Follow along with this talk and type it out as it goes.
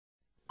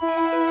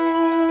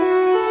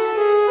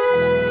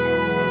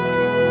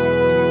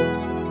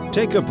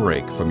Take a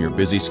break from your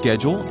busy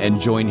schedule and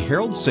join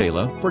Harold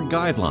Sala for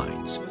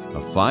Guidelines,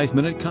 a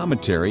 5-minute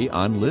commentary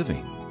on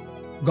living.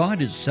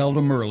 God is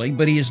seldom early,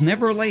 but He is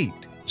never late,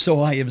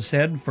 so I have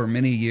said for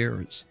many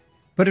years.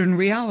 But in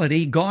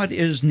reality, God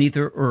is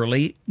neither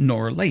early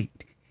nor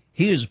late.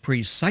 He is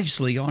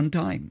precisely on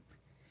time.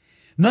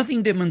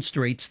 Nothing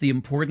demonstrates the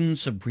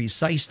importance of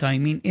precise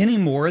timing any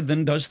more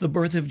than does the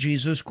birth of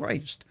Jesus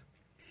Christ.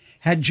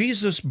 Had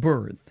Jesus'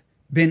 birth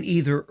been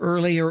either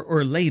earlier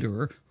or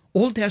later,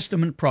 Old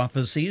Testament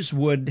prophecies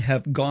would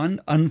have gone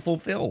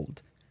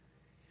unfulfilled.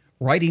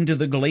 Writing to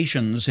the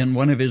Galatians in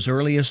one of his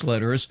earliest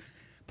letters,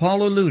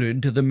 Paul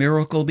alluded to the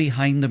miracle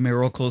behind the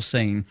miracle,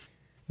 saying,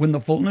 "When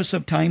the fullness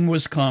of time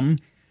was come,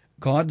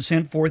 God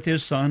sent forth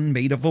His Son,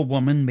 made of a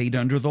woman, made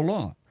under the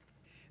law."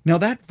 Now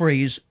that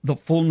phrase, the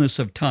fullness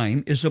of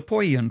time, is a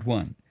poignant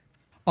one.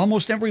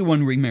 Almost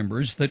everyone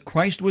remembers that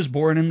Christ was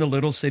born in the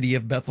little city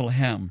of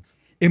Bethlehem,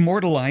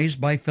 immortalized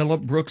by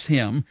Philip Brooks'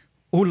 hymn,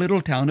 "O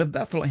Little Town of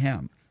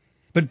Bethlehem."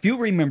 But few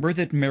remember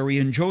that Mary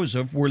and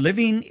Joseph were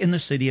living in the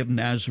city of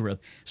Nazareth,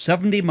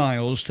 70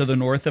 miles to the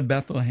north of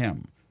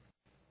Bethlehem.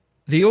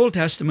 The Old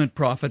Testament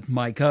prophet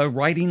Micah,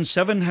 writing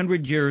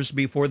 700 years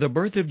before the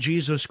birth of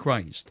Jesus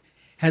Christ,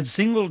 had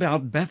singled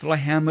out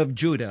Bethlehem of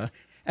Judah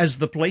as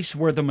the place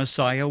where the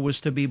Messiah was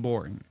to be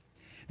born.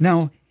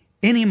 Now,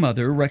 any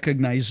mother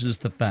recognizes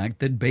the fact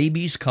that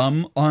babies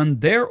come on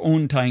their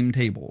own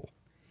timetable,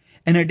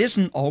 and it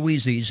isn't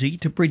always easy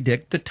to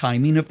predict the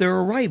timing of their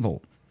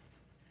arrival.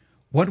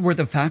 What were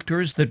the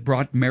factors that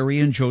brought Mary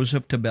and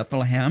Joseph to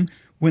Bethlehem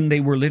when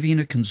they were living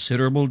a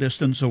considerable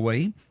distance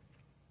away?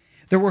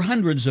 There were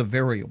hundreds of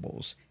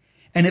variables,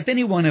 and if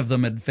any one of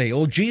them had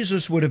failed,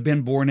 Jesus would have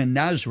been born in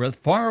Nazareth,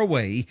 far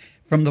away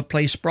from the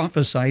place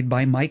prophesied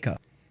by Micah.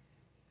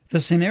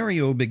 The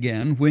scenario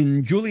began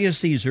when Julius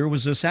Caesar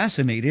was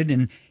assassinated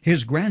and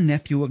his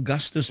grandnephew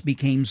Augustus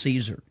became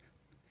Caesar.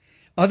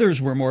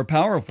 Others were more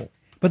powerful,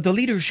 but the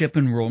leadership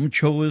in Rome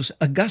chose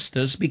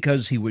Augustus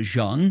because he was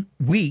young,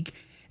 weak,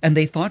 and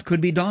they thought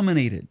could be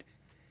dominated.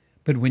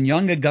 But when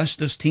young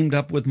Augustus teamed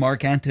up with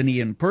Mark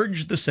Antony and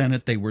purged the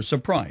Senate, they were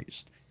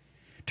surprised.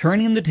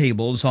 Turning the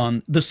tables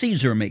on the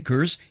Caesar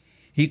makers,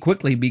 he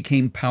quickly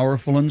became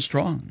powerful and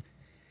strong.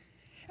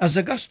 As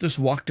Augustus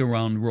walked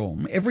around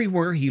Rome,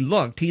 everywhere he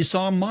looked, he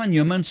saw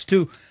monuments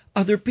to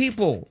other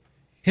people,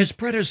 his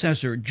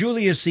predecessor,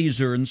 Julius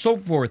Caesar, and so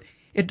forth.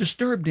 It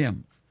disturbed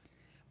him.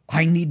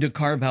 "I need to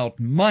carve out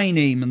my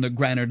name in the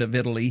granite of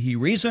Italy," he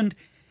reasoned,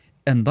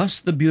 and thus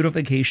the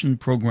beautification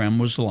program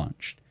was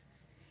launched.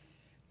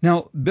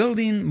 Now,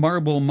 building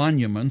marble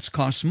monuments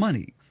costs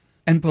money,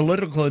 and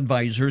political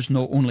advisors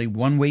know only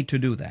one way to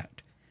do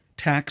that: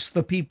 tax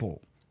the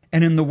people.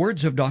 And in the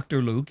words of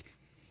Dr. Luke,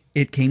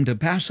 "It came to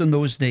pass in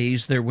those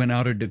days there went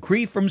out a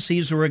decree from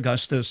Caesar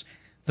Augustus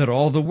that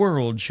all the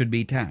world should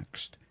be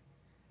taxed."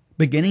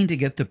 Beginning to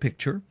get the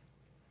picture?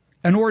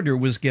 An order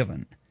was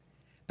given.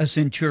 A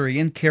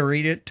centurion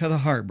carried it to the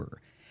harbor.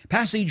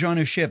 Passage on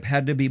a ship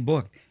had to be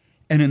booked,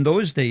 and in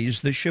those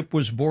days the ship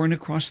was borne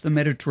across the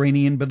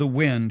Mediterranean by the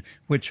wind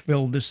which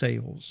filled the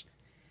sails.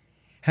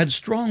 Had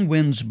strong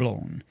winds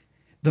blown,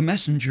 the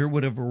messenger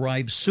would have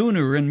arrived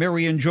sooner, and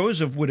Mary and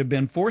Joseph would have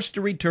been forced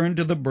to return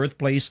to the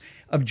birthplace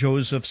of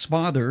Joseph's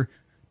father,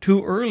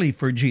 too early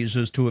for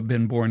Jesus to have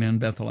been born in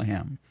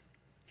Bethlehem.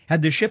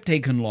 Had the ship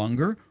taken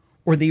longer,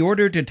 or the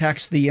order to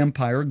tax the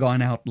empire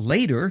gone out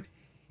later,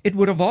 it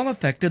would have all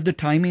affected the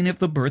timing of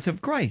the birth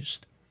of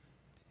Christ.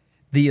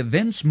 The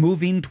events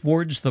moving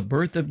towards the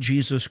birth of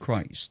Jesus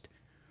Christ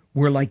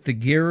were like the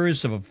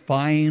gears of a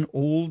fine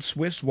old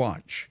Swiss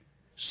watch.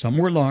 Some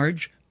were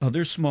large,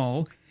 others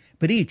small,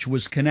 but each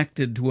was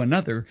connected to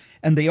another,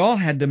 and they all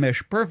had to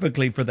mesh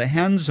perfectly for the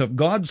hands of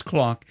God's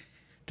clock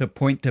to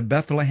point to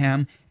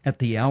Bethlehem at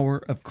the hour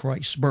of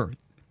Christ's birth.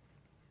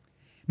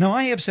 Now,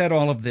 I have said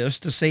all of this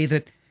to say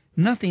that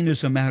nothing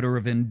is a matter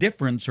of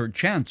indifference or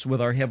chance with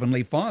our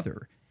Heavenly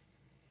Father.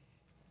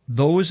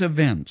 Those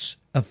events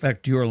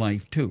affect your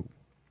life too.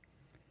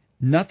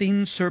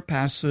 Nothing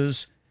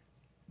surpasses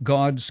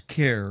God's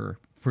care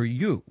for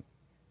you.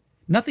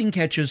 Nothing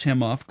catches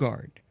Him off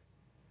guard.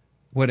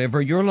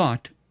 Whatever your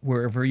lot,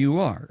 wherever you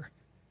are,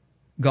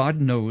 God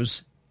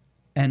knows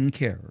and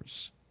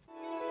cares.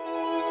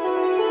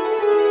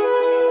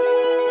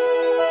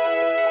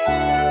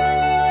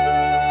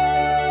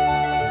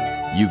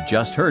 You've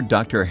just heard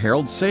Dr.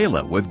 Harold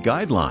Sala with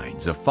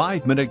Guidelines, a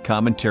 5-minute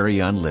commentary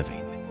on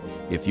living.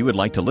 If you would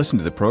like to listen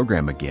to the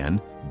program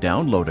again,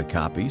 download a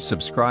copy,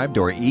 subscribe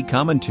to our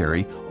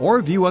e-commentary, or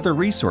view other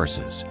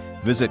resources,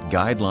 visit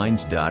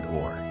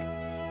guidelines.org.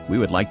 We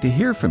would like to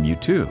hear from you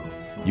too.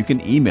 You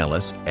can email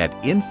us at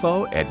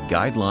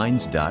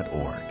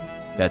info@guidelines.org.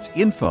 That's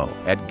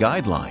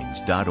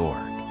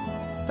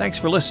info@guidelines.org. Thanks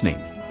for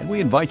listening, and we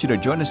invite you to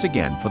join us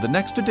again for the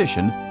next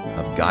edition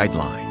of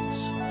Guidelines.